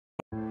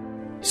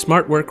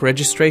SmartWork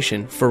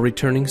registration for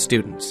returning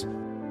students.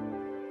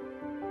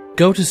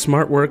 Go to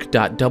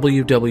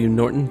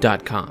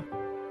smartwork.wwnorton.com.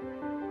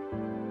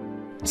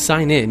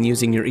 Sign in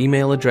using your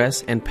email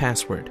address and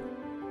password.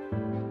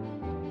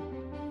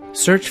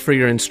 Search for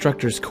your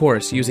instructor's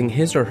course using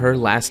his or her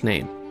last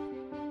name.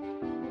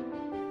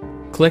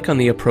 Click on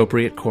the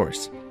appropriate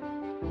course.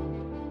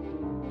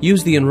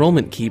 Use the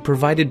enrollment key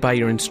provided by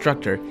your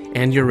instructor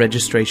and your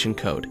registration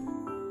code.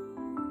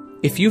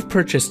 If you've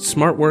purchased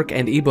SmartWork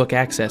and ebook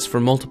access for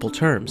multiple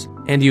terms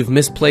and you've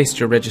misplaced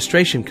your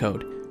registration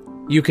code,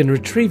 you can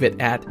retrieve it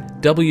at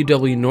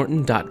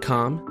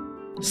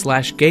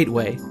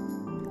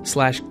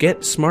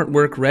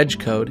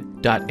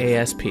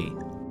www.norton.com/gateway/getsmartworkregcode.asp.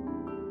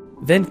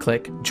 Then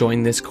click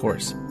Join this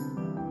course.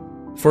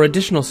 For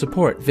additional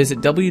support,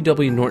 visit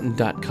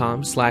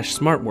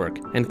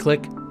www.norton.com/smartwork and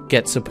click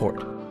Get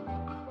Support.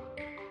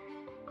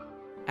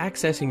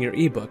 Accessing your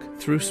ebook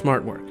through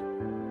SmartWork.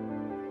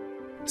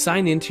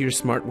 Sign into your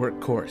SmartWork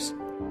course.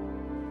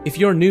 If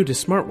you're new to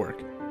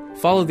SmartWork,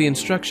 follow the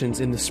instructions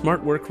in the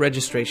SmartWork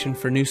Registration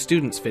for New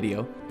Students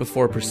video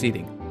before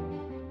proceeding.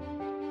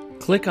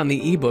 Click on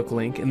the ebook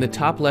link in the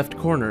top left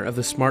corner of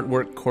the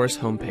SmartWork course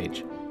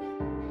homepage.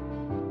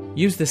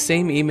 Use the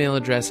same email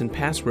address and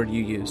password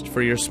you used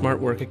for your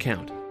SmartWork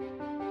account.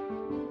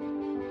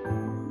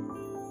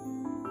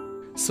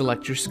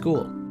 Select your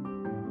school.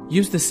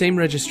 Use the same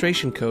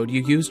registration code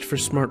you used for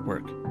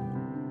SmartWork.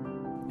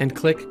 And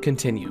click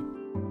Continue.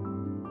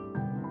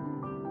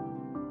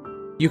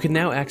 You can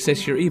now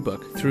access your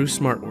ebook through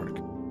SmartWork.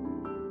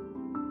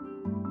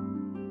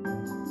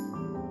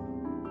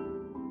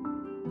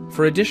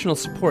 For additional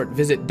support,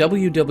 visit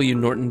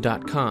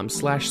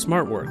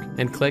www.norton.com/smartwork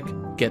and click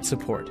Get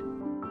Support.